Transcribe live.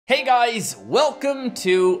Hey guys, welcome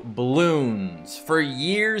to Bloons. For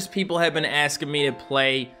years, people have been asking me to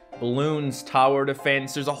play Bloons Tower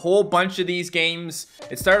Defense. There's a whole bunch of these games.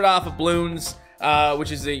 It started off with Bloons,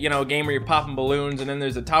 which is a game where you're popping balloons, and then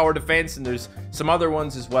there's a Tower Defense, and there's some other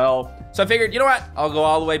ones as well. So I figured, you know what? I'll go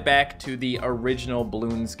all the way back to the original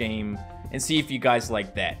Bloons game and see if you guys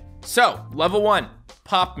like that. So, level 1,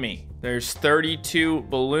 pop me. There's 32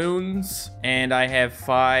 balloons, and I have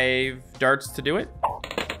 5 darts to do it.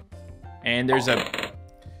 And there's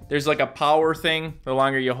like a power thing. The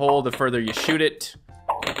longer you hold, the further you shoot it.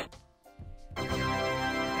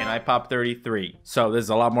 And I popped 33. So there's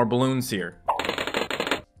a lot more balloons here.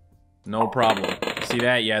 No problem. See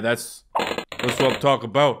that? Yeah, that's what I'm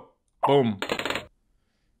talking about. Boom.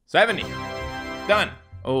 70. Done.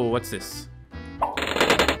 Oh, what's this?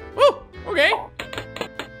 Woo! Okay.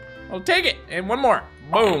 I'll take it. And one more.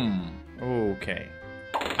 Boom. Okay.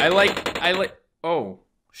 I like. Oh,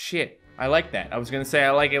 shit. I like that. I was gonna say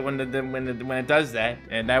I like it when it does that,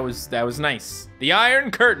 and that was nice. The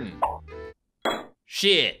Iron Curtain.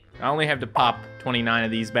 Shit. I only have to pop 29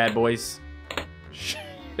 of these bad boys. Shit.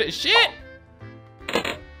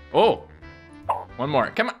 Oh. One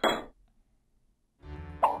more. Come on.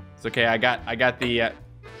 It's okay. I got the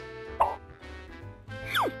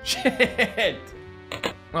shit.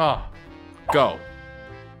 Oh. Go.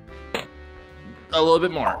 A little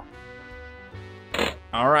bit more.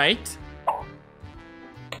 All right.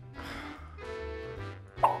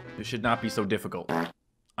 This should not be so difficult.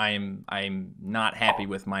 I'm not happy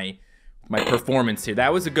with my performance here.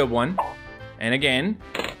 That was a good one. And again,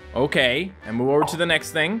 okay. And move over to the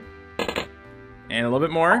next thing. And a little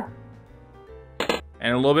bit more.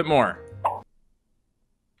 And a little bit more.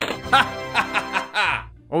 Ha ha ha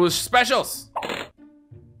ha! Oh, the specials.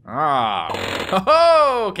 Ah.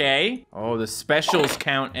 Oh, okay. Oh, the specials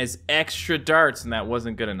count as extra darts, and that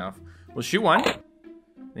wasn't good enough. Well, shoot one.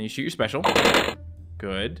 Then you shoot your special.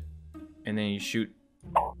 Good. And then you shoot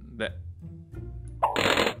that.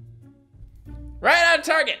 Right on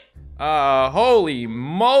target! Holy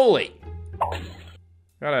moly.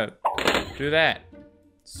 Gotta do that.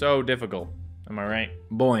 So difficult. Am I right?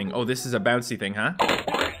 Boing. Oh, this is a bouncy thing, huh?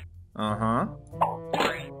 Uh-huh.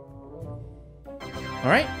 All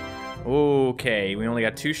right. Okay, we only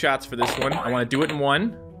got 2 shots for this one. I want to do it in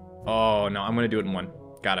one. Oh, no, I'm going to do it in one.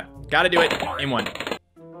 Gotta do it in one.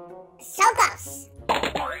 So close.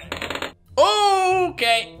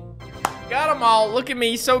 Okay. Got them all. Look at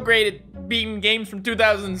me, so great at beating games from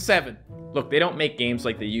 2007. Look, they don't make games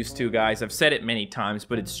like they used to, guys. I've said it many times,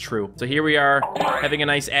 but it's true. So here we are, having a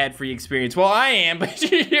nice ad-free experience. Well, I am, but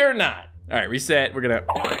you're not. All right, reset. We're gonna...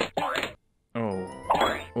 Oh.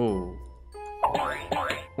 Oh.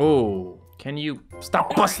 Oh. Can you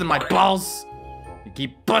stop busting my balls? You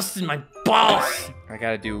keep busting my balls. I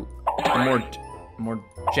gotta do a more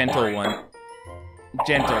gentle one.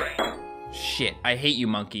 Gentle. Shit, I hate you,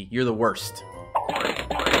 monkey. You're the worst.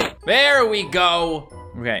 There we go.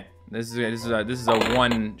 Okay, this is a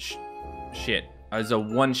one shit. This is a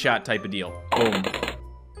one-shot type of deal. Boom.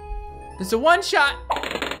 This is a one-shot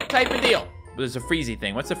type of deal. But there's a freezy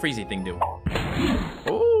thing. What's the freezy thing do?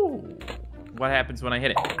 Oh, what happens when I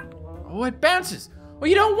hit it? Oh, it bounces. Well,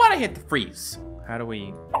 you don't want to hit the freeze. How do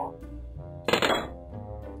we?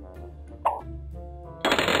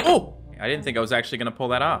 Oh, I didn't think I was actually gonna pull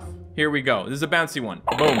that off. Here we go. This is a bouncy one.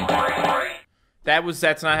 Boom.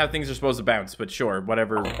 That's not how things are supposed to bounce, but sure,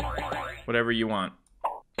 whatever you want.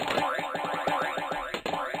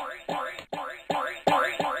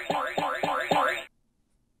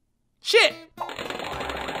 Shit!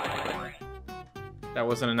 That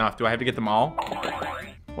wasn't enough. Do I have to get them all?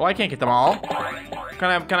 Well, I can't get them all. What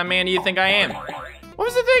kind of man do you think I am? What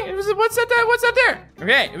was the thing? What's that there?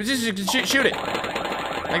 Okay, it was just shoot it.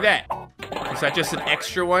 Like that. Is that just an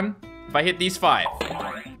extra one? If I hit these 5.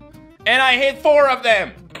 And I hit 4 of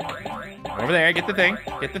them! Over there, get the thing.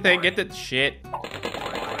 Get the shit.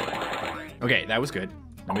 Okay, that was good.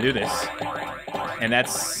 Let me do this. And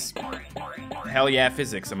that's... Hell yeah,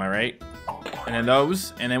 physics, am I right? And then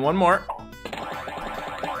those, and then one more.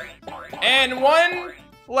 And one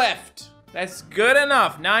left. That's good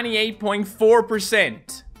enough.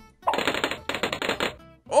 98.4%.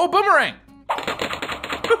 Oh, boomerang!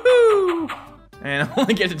 Woohoo! And I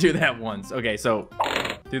only get to do that once. Okay, so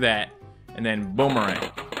do that, and then boomerang.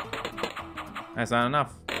 That's not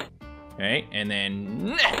enough. Okay, and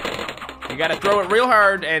then you gotta throw it real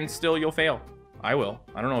hard, and still you'll fail. I will.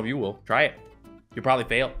 I don't know if you will. Try it. You'll probably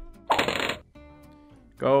fail.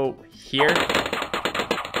 Go here.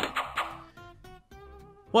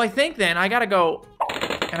 Well, I think then I gotta go,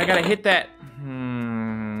 and I gotta hit that.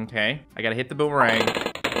 Okay, I gotta hit the boomerang.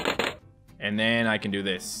 And then I can do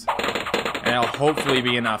this. And that'll hopefully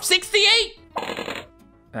be enough. 68!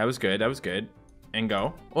 That was good, that was good. And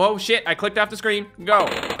go. Oh shit, I clicked off the screen. Go.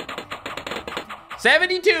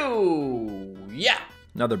 72! Yeah!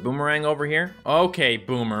 Another boomerang over here. Okay,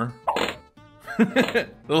 Boomer. The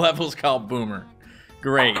level's called Boomer.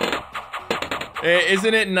 Great.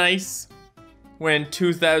 Isn't it nice when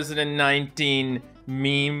 2019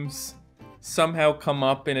 memes somehow come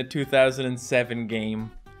up in a 2007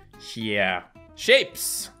 game? Yeah.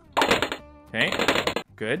 Shapes! Okay,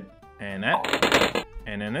 good. And that.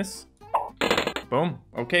 And then this. Boom.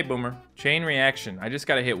 Okay, Boomer. Chain reaction. I just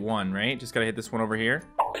gotta hit one, right? Just gotta hit this one over here.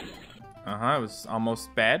 Uh-huh, it was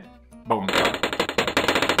almost bad. Boom.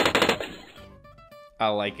 I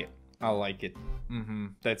like it. I like it. Mm-hmm.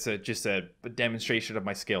 That's just a demonstration of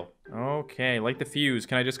my skill. Okay, like the fuse.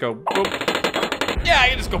 Can I just go boop? Yeah, I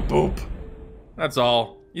can just go boop. That's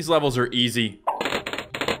all. These levels are easy.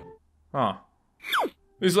 Huh.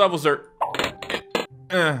 These levels are...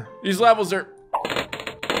 These levels are...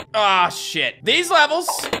 Ah, shit. These levels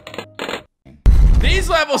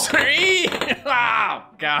are easy. Oh,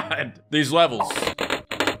 God. These levels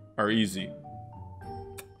are easy.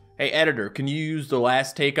 Hey, editor, can you use the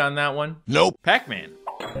last take on that one? Nope. Pac-Man.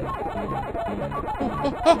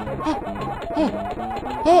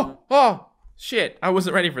 Oh, shit. I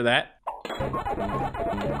wasn't ready for that.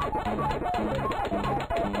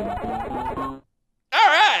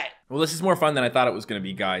 Well, this is more fun than I thought it was gonna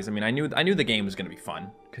be, guys. I mean, I knew the game was gonna be fun.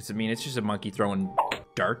 Cause I mean, it's just a monkey throwing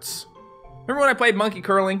darts. Remember when I played Monkey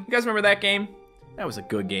Curling? You guys remember that game? That was a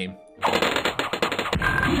good game.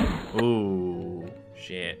 Ooh,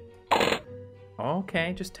 shit.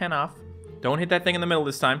 Okay, just 10 off. Don't hit that thing in the middle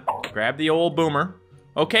this time. Grab the old Boomer.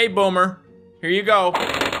 Okay, Boomer, here you go.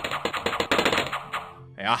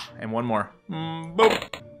 Yeah, and one more.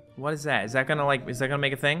 Boop. What is that? Is that gonna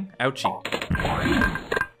make a thing? Ouchie.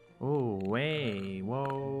 Oh, wait,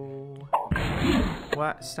 whoa.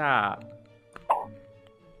 What? Stop.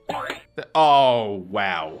 Oh,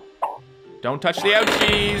 wow. Don't touch the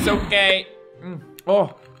ouchies, okay.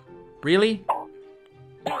 Oh, really?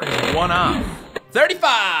 There's one off.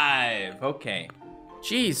 35, okay.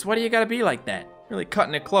 Jeez, why do you gotta be like that? Really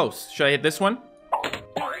cutting it close. Should I hit this one?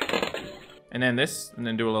 And then this, and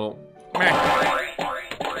then do a little meh.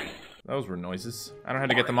 Those were noises. I don't have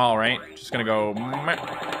to get them all, right? Just gonna go meh.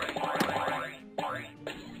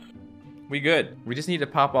 We good. We just need to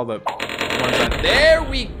pop all the ones on. There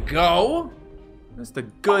we go. That's the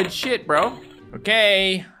good shit, bro.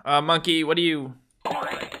 Okay, monkey, what do you...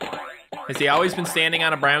 Has he always been standing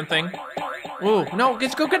on a brown thing? Oh, no,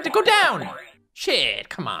 let's go down. Shit,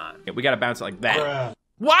 come on. Yeah, we gotta bounce it like that. Bruh.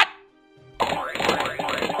 What?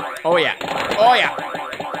 Oh yeah, oh yeah.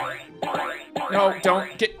 No,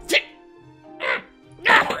 don't get...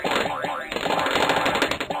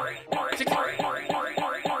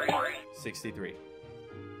 63.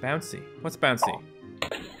 Bouncy. What's bouncy?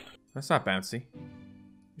 That's not bouncy.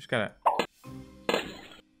 We just gotta...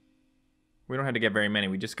 We don't have to get very many.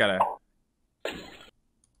 We just gotta...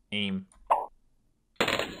 aim.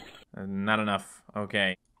 Not enough.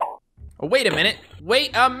 Okay. Oh, wait a minute.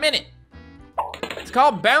 Wait a minute. It's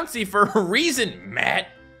called bouncy for a reason, Matt.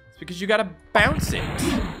 It's because you gotta bounce it.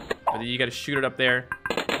 Or then you gotta shoot it up there,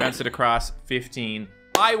 bounce it across. 15.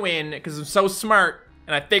 I win because I'm so smart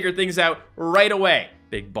and I figure things out right away.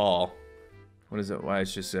 Big ball. What is it? Why,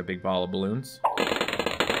 it's just a big ball of balloons.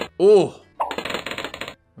 Oh,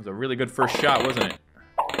 that was a really good first shot, wasn't it?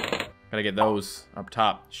 Gotta get those up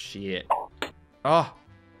top. Shit. Oh.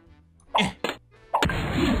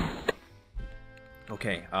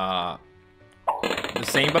 Okay, the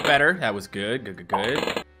same but better. That was good, good, good,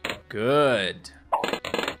 good. Good.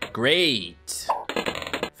 Great.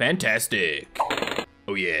 Fantastic.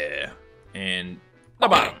 Oh yeah. And the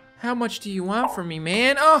bottom. How much do you want from me,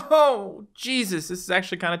 man? Oh, Jesus, this is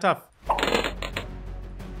actually kind of tough.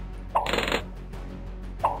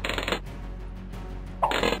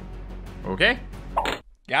 Okay.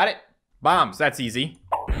 Got it. Bombs, that's easy.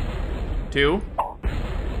 2,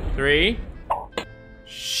 3.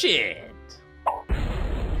 Shit.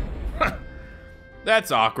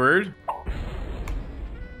 That's awkward.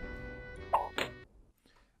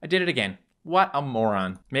 I did it again. What a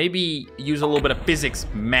moron. Maybe use a little bit of physics,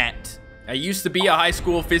 Matt. I used to be a high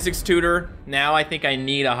school physics tutor. Now I think I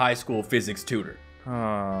need a high school physics tutor.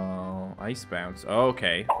 Oh, ice bounce.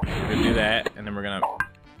 Okay, we're gonna do that, and then we're gonna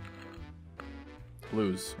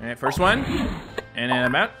lose. All right, first one, and then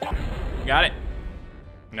about. Got it.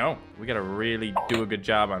 No, we gotta really do a good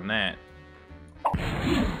job on that.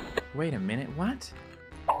 Wait a minute, what?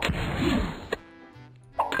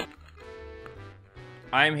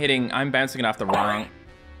 I'm bouncing it off the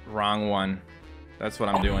wrong one. That's what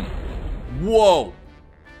I'm doing. Whoa!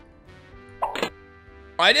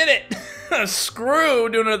 I did it! Screw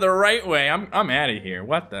doing it the right way. I'm out of here.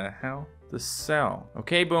 What the hell? The cell.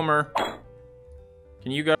 Okay, Boomer.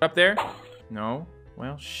 Can you go up there? No?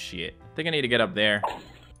 Well, shit. I think I need to get up there.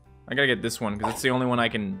 I gotta get this one, because it's the only one I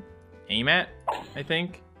can aim at, I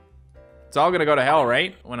think. It's all gonna go to hell,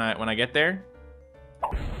 right? When I get there?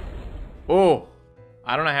 Oh!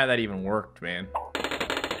 I don't know how that even worked, man.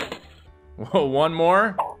 Whoa, one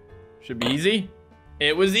more? Should be easy.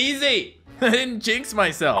 It was easy! I didn't jinx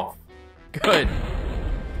myself. Good.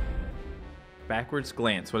 Backwards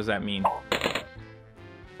glance, what does that mean?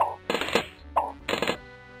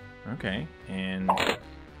 Okay, and...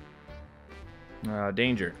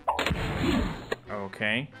 danger.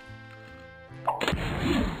 Okay.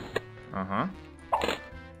 Uh-huh.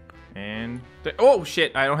 And... oh,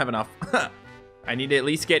 shit, I don't have enough. I need to at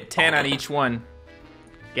least get 10 on each one.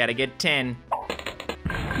 Gotta get 10.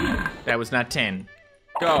 That was not 10.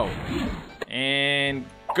 Go. And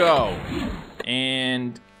go.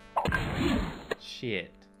 And...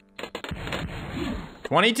 shit.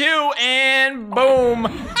 22, and boom.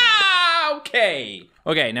 Ah, okay.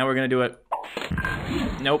 Okay, now we're gonna do it.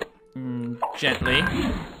 Nope. Gently.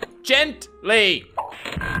 Gently!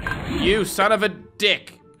 You son of a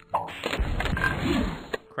dick.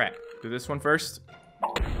 Crap. Do this one first.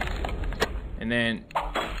 And then...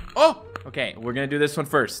 oh! Okay, we're gonna do this one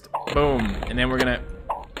first. Boom. And then we're gonna...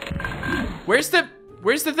 where's the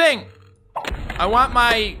thing? I want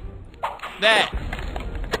my... that.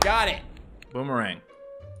 Got it. Boomerang.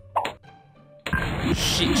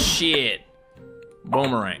 Shit.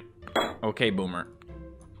 Boomerang. Okay, Boomer.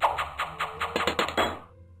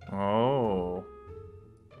 Oh.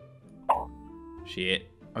 Shit.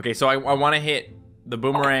 Okay, so I want to hit the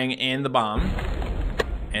boomerang and the bomb.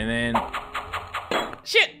 And then...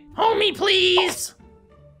 shit! Hold me, please!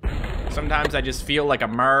 Sometimes I just feel like a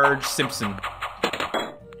Marge Simpson.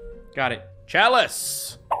 Got it.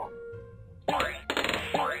 Chalice!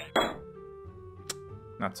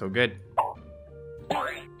 Not so good.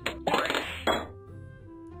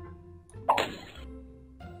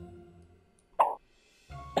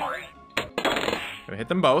 Gotta hit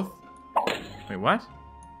them both. Wait, what?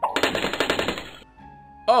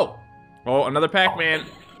 Oh! Oh, another Pac-Man.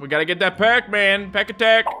 We gotta get that Pac-Man. Pac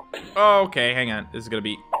attack. Oh, okay, hang on. This is gonna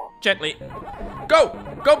be gently. Go!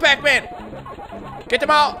 Go, Pac-Man! Get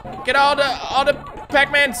them all! Get all the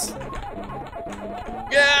Pac-Mans!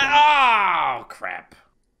 Yeah! Oh, crap.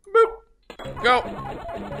 Boop. Go.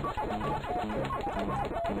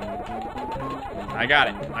 I got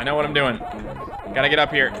it. I know what I'm doing. Gotta get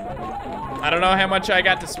up here. I don't know how much I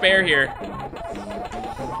got to spare here.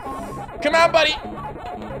 Come on, buddy.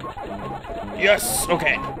 Yes.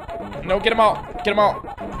 Okay. No, get them all. Get them all.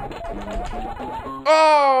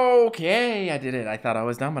 Okay, I did it. I thought I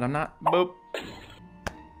was done, but I'm not. Boop.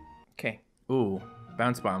 Okay. Ooh,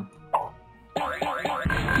 bounce bomb.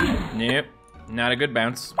 Nope. Not a good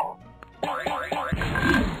bounce.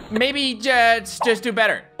 Maybe just do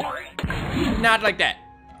better. Not like that.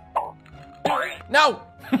 No!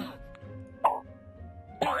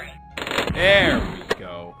 There we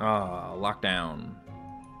go. Ah, lockdown.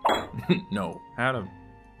 No. How to...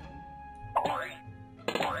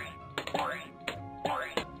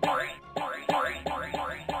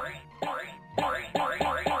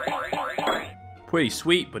 pretty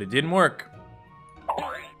sweet, but it didn't work.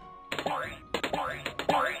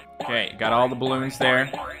 Okay, got all the balloons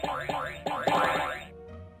there.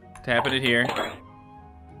 Tapping it here.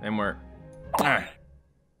 Then we're... ah.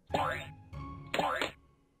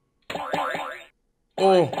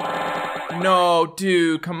 Oh. No,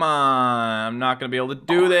 dude, come on. I'm not gonna be able to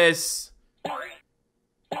do this.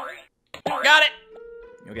 Got it!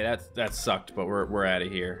 Okay, that sucked, but we're out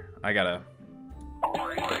of here. I gotta...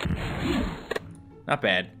 not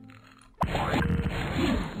bad.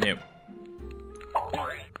 Nope.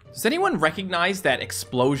 Does anyone recognize that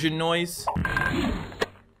explosion noise?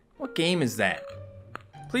 What game is that?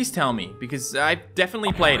 Please tell me, because I've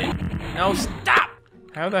definitely played it. No, stop!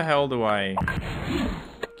 How the hell do I...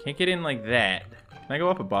 can't get in like that. Can I go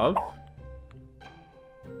up above?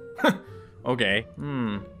 Okay.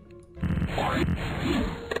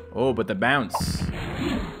 Oh, but the bounce.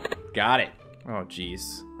 Got it. Oh,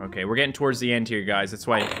 jeez. Okay, we're getting towards the end here, guys. That's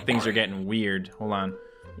why things are getting weird. Hold on.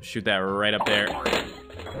 Shoot that right up there.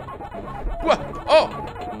 Whoa! Oh!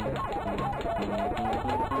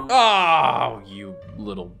 Oh, you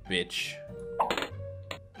little bitch.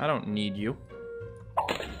 I don't need you.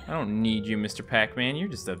 I don't need you, Mr. Pac-Man. You're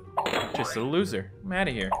just a loser. I'm out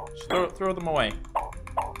of here. Just throw them away.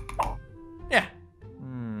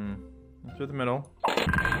 through the middle.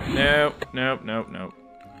 Nope, nope, nope, nope.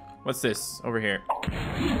 What's this over here?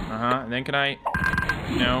 And then can I?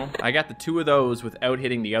 No, I got the 2 of those without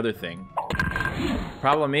hitting the other thing.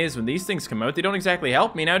 Problem is, when these things come out, they don't exactly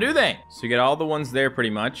help me now, do they? So you get all the ones there pretty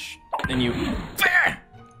much. And you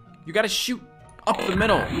gotta shoot up the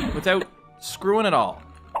middle without screwing it all.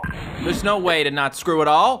 There's no way to not screw it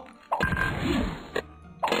all.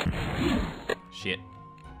 Shit.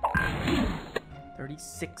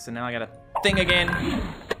 36, and now I got a thing again.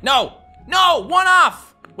 No! No! 1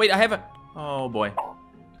 off! Wait, I have a... Oh, boy.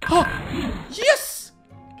 Oh! Yes!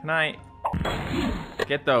 Can I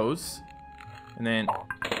get those? And then...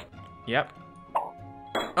 Yep.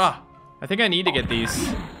 Ah! I think I need to get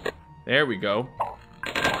these. There we go.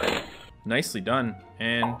 Nicely done.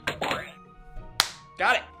 And...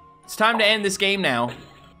 Got it! It's time to end this game now.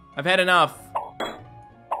 I've had enough.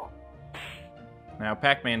 Now,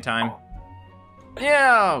 Pac-Man time.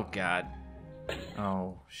 Yeah, oh, God.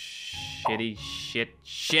 Oh, shitty shit.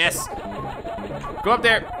 Shiss! Go up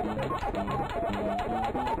there!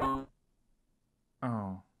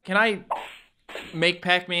 Oh. Can I make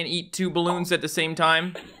Pac-Man eat 2 balloons at the same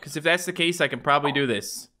time? Because if that's the case, I can probably do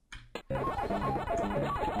this.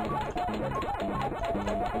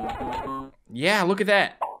 Yeah, look at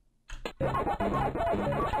that.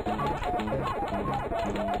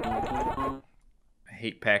 I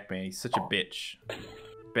hate Pac-Man. He's such a bitch.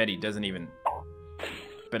 Bet he doesn't even...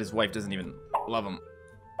 Bet his wife doesn't even love him.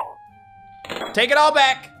 Take it all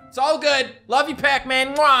back. It's all good. Love you,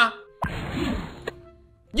 Pac-Man. Mwah.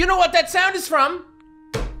 You know what that sound is from?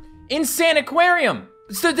 Insaniquarium.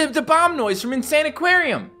 It's the bomb noise from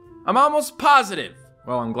Insaniquarium. I'm almost positive.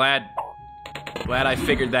 Well, I'm glad I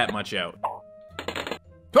figured that much out.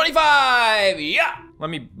 25! Yeah! Let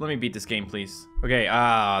me beat this game, please. Okay,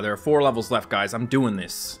 there are 4 levels left, guys. I'm doing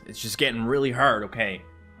this. It's just getting really hard, okay.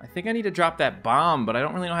 I think I need to drop that bomb, but I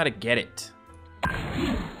don't really know how to get it.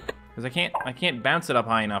 Because I can't bounce it up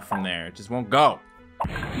high enough from there. It just won't go.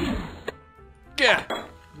 Gah!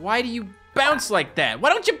 Why do you bounce like that? Why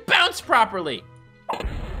don't you bounce properly?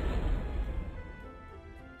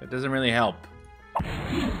 That doesn't really help.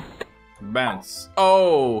 Bounce.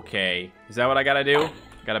 Okay. Is that what I gotta do?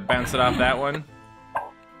 Gotta bounce it off that one.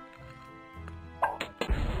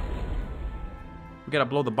 We gotta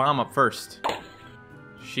blow the bomb up first.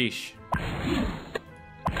 Sheesh.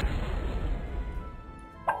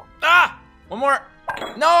 Ah! One more.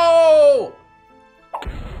 No!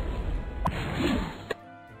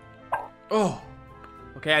 Oh.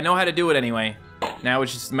 Okay, I know how to do it anyway. Now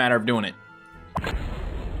it's just a matter of doing it.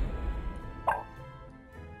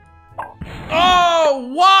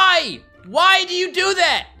 Oh, why? Why do you do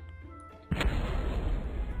that?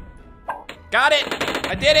 Got it.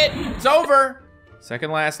 I did it. It's over.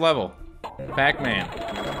 Second last level. Pac-Man.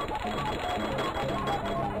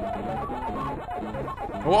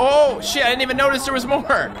 Whoa, shit, I didn't even notice there was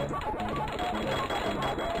more.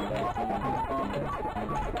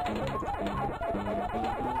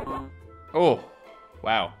 Oh,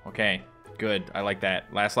 wow, okay, good, I like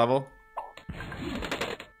that. Last level?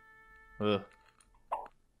 Ugh.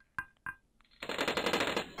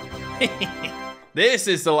 This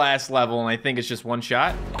is the last level, and I think it's just 1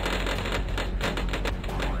 shot.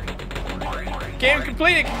 Game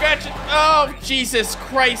completed, congratulations. Oh, Jesus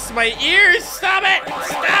Christ, my ears, stop it,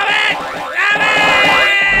 stop it, stop it!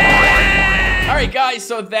 All right, guys,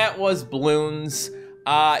 so that was Bloons.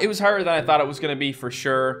 It was harder than I thought it was gonna be for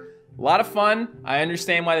sure. A lot of fun. I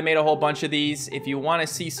understand why they made a whole bunch of these. If you wanna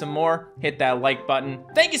see some more, hit that like button.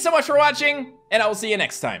 Thank you so much for watching, and I will see you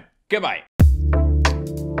next time. Goodbye.